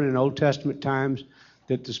common in Old Testament times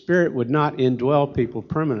that the Spirit would not indwell people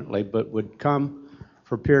permanently, but would come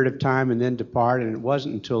for a period of time and then depart? And it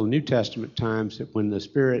wasn't until New Testament times that when the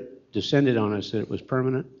Spirit descended on us that it was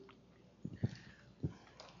permanent?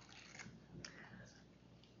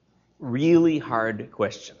 Really hard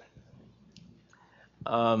question.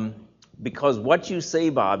 Because what you say,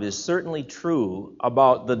 Bob, is certainly true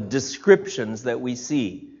about the descriptions that we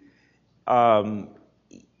see.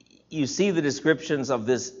 You see the descriptions of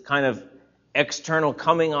this kind of external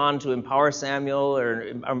coming on to empower Samuel or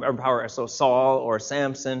empower Saul or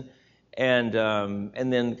Samson, and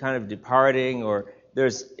then kind of departing, or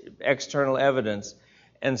there's external evidence.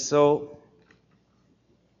 And so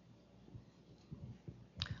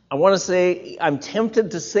I want to say, I'm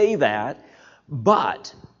tempted to say that,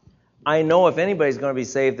 but I know if anybody's going to be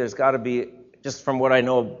saved, there's got to be, just from what I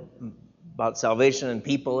know about salvation and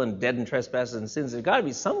people and dead in trespasses and sins, there's got to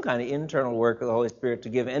be some kind of internal work of the Holy Spirit to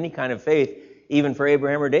give any kind of faith, even for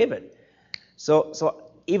Abraham or David. So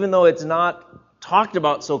even though it's not talked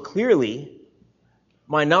about so clearly,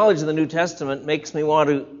 my knowledge of the New Testament makes me want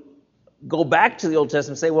to go back to the Old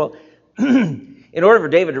Testament and say, well, in order for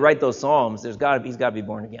David to write those Psalms, he's got to be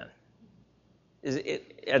born again.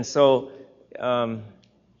 And so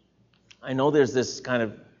I know there's this kind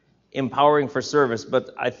of empowering for service,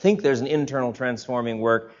 but I think there's an internal transforming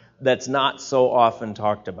work that's not so often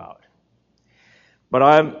talked about.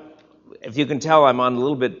 But if you can tell,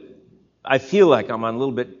 I feel like I'm on a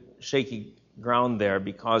little bit shaky ground there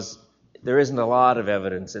because there isn't a lot of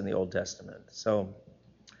evidence in the Old Testament. So,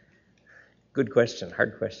 good question,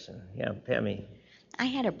 hard question. Yeah, Pammy. I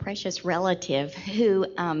had a precious relative who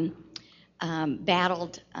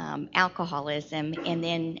battled alcoholism and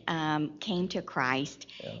then came to Christ,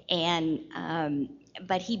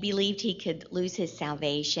 but he believed he could lose his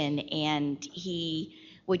salvation, and he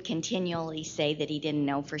would continually say that he didn't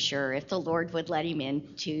know for sure if the Lord would let him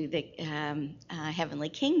into the heavenly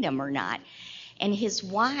kingdom or not. And his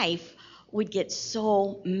wife would get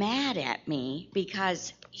so mad at me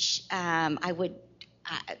because I would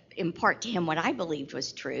impart to him what I believed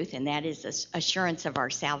was truth, and that is the assurance of our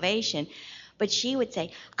salvation. But she would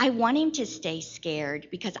say, I want him to stay scared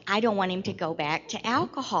because I don't want him to go back to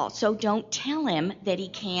alcohol. So don't tell him that he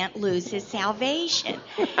can't lose his salvation.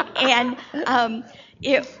 And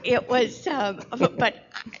it was,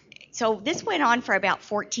 so this went on for about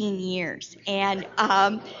 14 years. And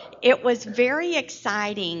it was very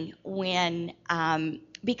exciting when,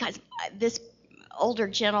 because this older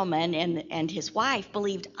gentleman and his wife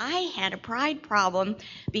believed I had a pride problem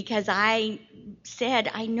because I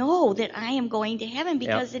said, I know that I am going to heaven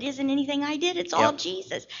because it isn't anything I did, it's all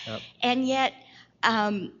Jesus. And yet,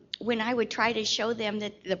 when I would try to show them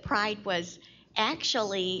that the pride was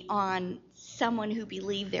actually on someone who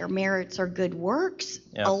believed their merits are good works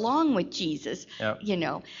along with Jesus,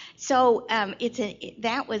 So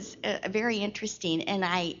that was very interesting, and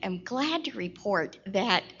I am glad to report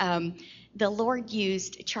that the Lord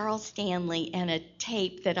used Charles Stanley and a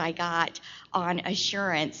tape that I got on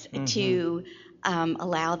assurance to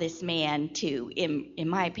allow this man to, in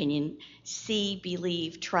my opinion, see,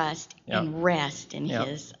 believe, trust, and rest in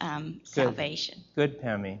his salvation. Good,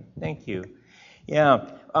 Pammy. Thank you. Yeah,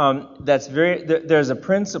 there's a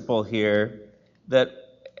principle here that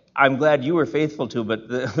I'm glad you were faithful to, but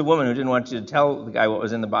the woman who didn't want you to tell the guy what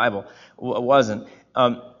was in the Bible wasn't.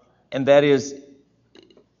 And that is,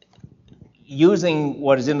 using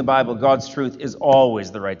what is in the Bible, God's truth, is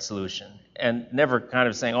always the right solution. And never kind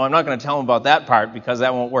of saying, I'm not going to tell him about that part because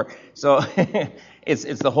that won't work. So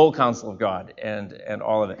it's the whole counsel of God and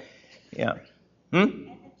all of it. Yeah. The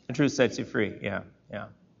truth sets you free. Yeah.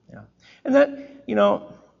 And that,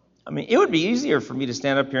 it would be easier for me to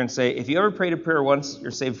stand up here and say, if you ever prayed a prayer once,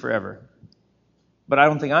 you're saved forever. But I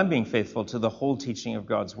don't think I'm being faithful to the whole teaching of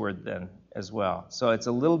God's word then as well. So it's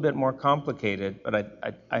a little bit more complicated, but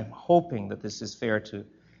I'm hoping that this is fair to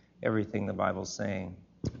everything the Bible's saying.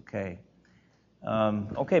 Okay.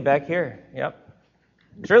 Back here. Yep.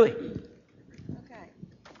 Shirley. Okay.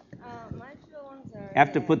 My feelings are...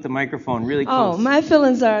 Have to put the microphone really close. My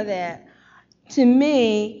feelings are that, to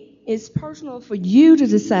me, it's personal for you to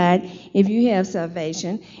decide if you have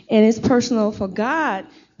salvation, and it's personal for God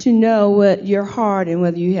to know what your heart and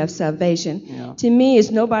whether you have salvation. Yeah. To me,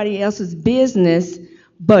 it's nobody else's business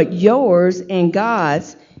but yours and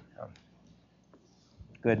God's.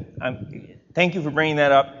 Good. Thank you for bringing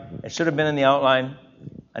that up. It should have been in the outline.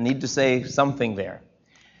 I need to say something there.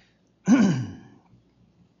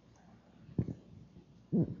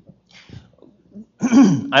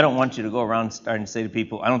 I don't want you to go around starting to say to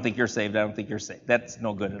people, I don't think you're saved, I don't think you're saved. That's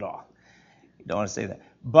no good at all. You don't want to say that.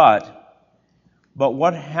 But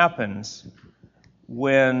what happens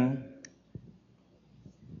when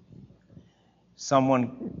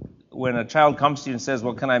a child comes to you and says,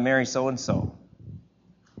 well, can I marry so-and-so?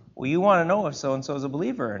 Well, you want to know if so-and-so is a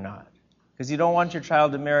believer or not, because you don't want your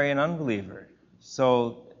child to marry an unbeliever.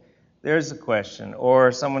 So there's a question.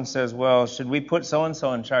 Or someone says, well, should we put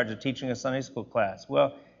so-and-so in charge of teaching a Sunday school class?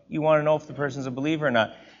 Well, you want to know if the person's a believer or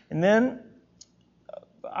not. And then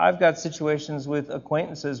I've got situations with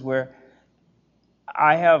acquaintances where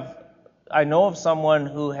I know of someone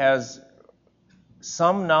who has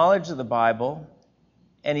some knowledge of the Bible,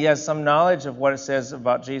 and he has some knowledge of what it says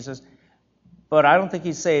about Jesus, but I don't think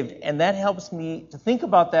he's saved. And that helps me to think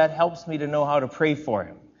about that, helps me to know how to pray for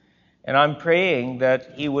him. And I'm praying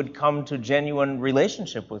that he would come to genuine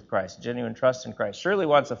relationship with Christ, genuine trust in Christ. Shirley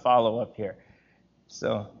wants a follow-up here.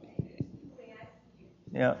 So,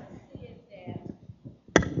 yeah.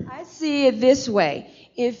 I see it this way.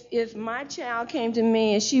 If my child came to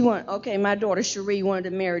me and my daughter Cherie wanted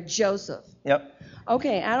to marry Joseph. Yep.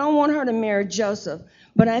 Okay, I don't want her to marry Joseph,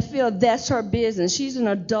 but I feel that's her business. She's an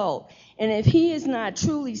adult. And if he is not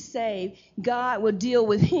truly saved, God will deal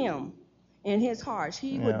with him. in his heart.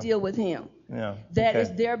 He Yeah. would deal with him. Yeah. That okay.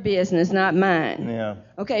 is their business, not mine. Yeah.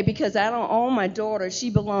 Okay, because I don't own my daughter. She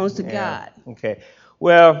belongs to Yeah. God. Okay.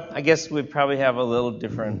 Well, I guess we probably have a little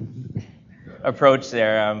different approach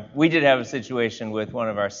there. We did have a situation with one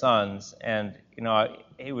of our sons, and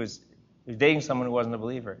he was dating someone who wasn't a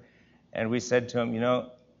believer, and we said to him,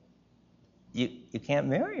 you can't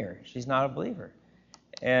marry her. She's not a believer.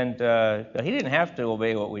 And he didn't have to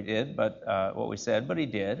obey what we did, but what we said, but he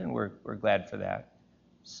did, and we're glad for that.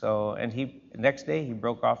 So, and the next day he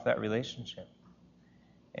broke off that relationship,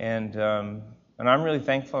 and I'm really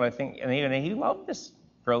thankful. I think, and he loved this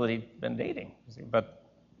girl that he'd been dating, but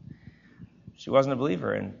she wasn't a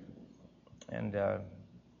believer, and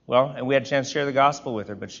we had a chance to share the gospel with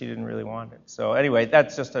her, but she didn't really want it. So anyway,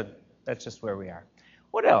 that's just where we are.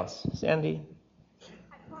 What else, Sandy?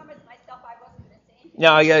 I promised myself I wasn't going to say anything.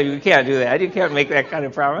 No, yeah, you can't do that. You can't make that kind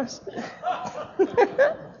of promise.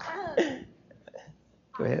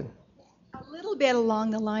 Go ahead. A little bit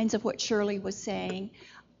along the lines of what Shirley was saying,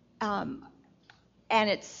 and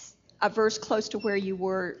it's a verse close to where you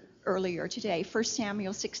were earlier today. 1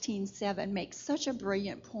 Samuel 16:7 makes such a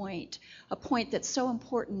brilliant point, a point that's so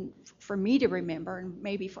important for me to remember, and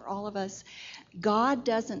maybe for all of us. God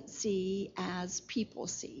doesn't see as people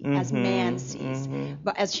see, as man sees,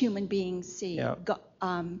 but as human beings see. Yeah.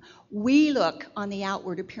 We look on the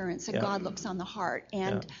outward appearance, and God looks on the heart.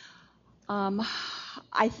 And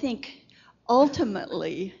I think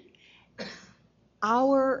ultimately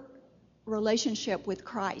our relationship with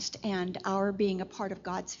Christ and our being a part of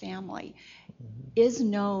God's family is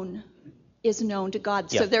known to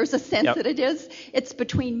God. Yep. So there's a sense Yep. that it's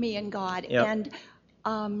between me and God. Yep.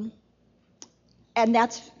 And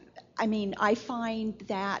that's, I find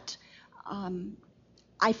that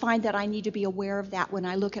I need to be aware of that when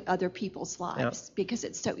I look at other people's lives, because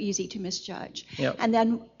it's so easy to misjudge. Yep. And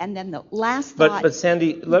then the last thought. But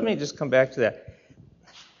Sandy, let me just come back to that.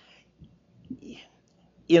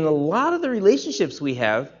 In a lot of the relationships we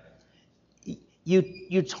have,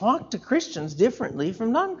 you talk to Christians differently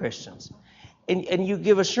from non-Christians. And you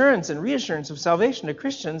give assurance and reassurance of salvation to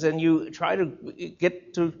Christians, and you try to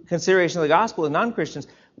get to consideration of the gospel in non-Christians.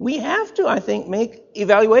 We have to, I think, make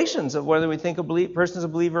evaluations of whether we think a person is a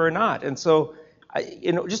believer or not. And so,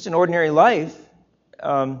 just in ordinary life,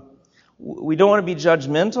 we don't want to be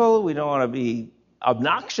judgmental. We don't want to be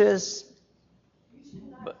obnoxious.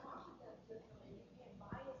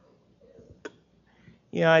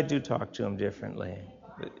 Yeah, I do talk to him differently.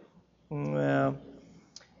 Well,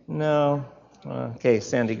 no. Okay,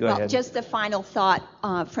 Sandy, go ahead. Just the final thought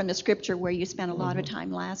from the scripture where you spent a lot of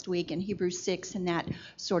time last week in Hebrews 6, and that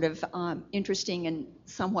sort of interesting and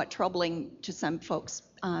somewhat troubling to some folks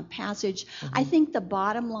passage. I think the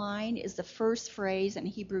bottom line is the first phrase in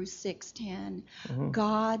Hebrews 6:10.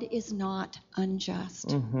 God is not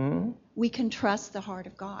unjust. We can trust the heart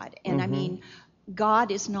of God. And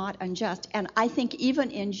God is not unjust. And I think even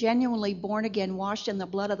in genuinely born again, washed in the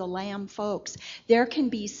blood of the Lamb folks, there can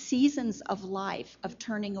be seasons of life of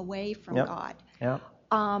turning away from God.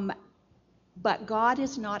 But God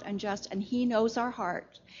is not unjust, and He knows our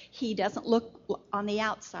heart. He doesn't look on the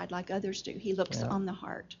outside like others do. He looks on the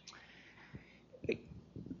heart.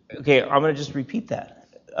 Okay, I'm going to just repeat that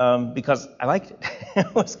because I liked it.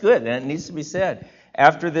 It was good, and it needs to be said.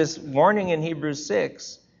 After this warning in Hebrews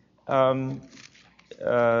 6,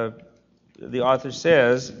 the author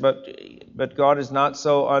says, but God is not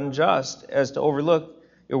so unjust as to overlook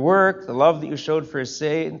your work, the love that you showed for His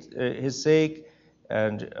sake,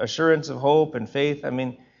 and assurance of hope and faith.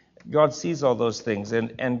 God sees all those things,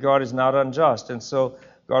 and God is not unjust, and so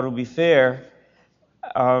God will be fair.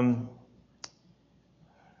 So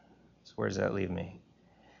where does that leave me?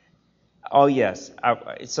 Oh, yes.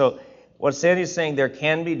 So what Sandy is saying, there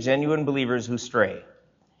can be genuine believers who stray.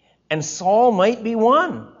 And Saul might be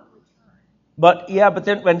one. But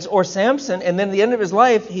then, or Samson, and then at the end of his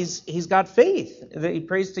life, he's got faith that he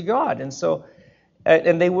prays to God. And so,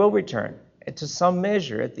 and they will return to some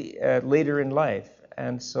measure at the later in life.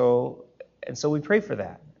 And so we pray for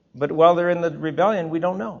that. But while they're in the rebellion, we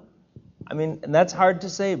don't know. And that's hard to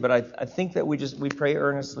say, but I think that we pray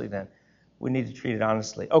earnestly then. We need to treat it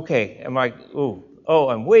honestly. Okay, I'm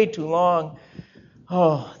way too long.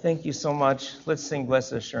 Oh, thank you so much. Let's sing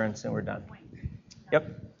Blessed Assurance, and we're done.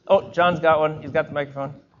 Yep. Oh, John's got one. He's got the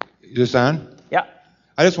microphone. Is this on? Yeah.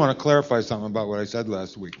 I just want to clarify something about what I said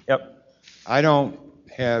last week. Yep. I don't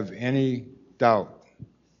have any doubt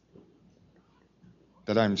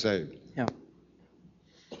that I'm saved. Yeah.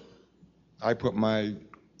 I put my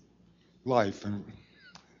life, and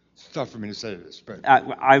it's tough for me to say this, but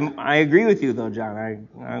I agree with you, though, John.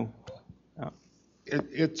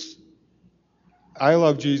 I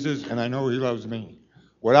love Jesus, and I know he loves me.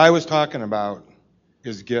 What I was talking about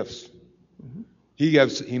is gifts. Mm-hmm. He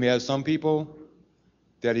has some people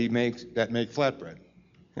that make flatbread.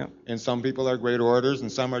 Yep. And some people are great orators,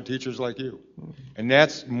 and some are teachers like you. And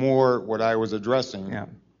that's more what I was addressing Yeah.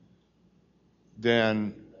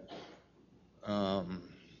 than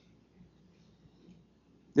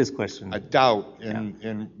This question. a doubt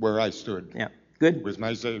in where I stood Yeah. Good. with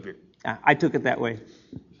my Savior. I took it that way.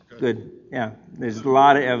 Good. Yeah. There's a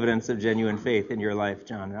lot of evidence of genuine faith in your life,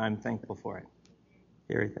 John, and I'm thankful for it.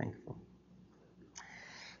 Very thankful.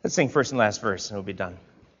 Let's sing first and last verse, and we'll be done.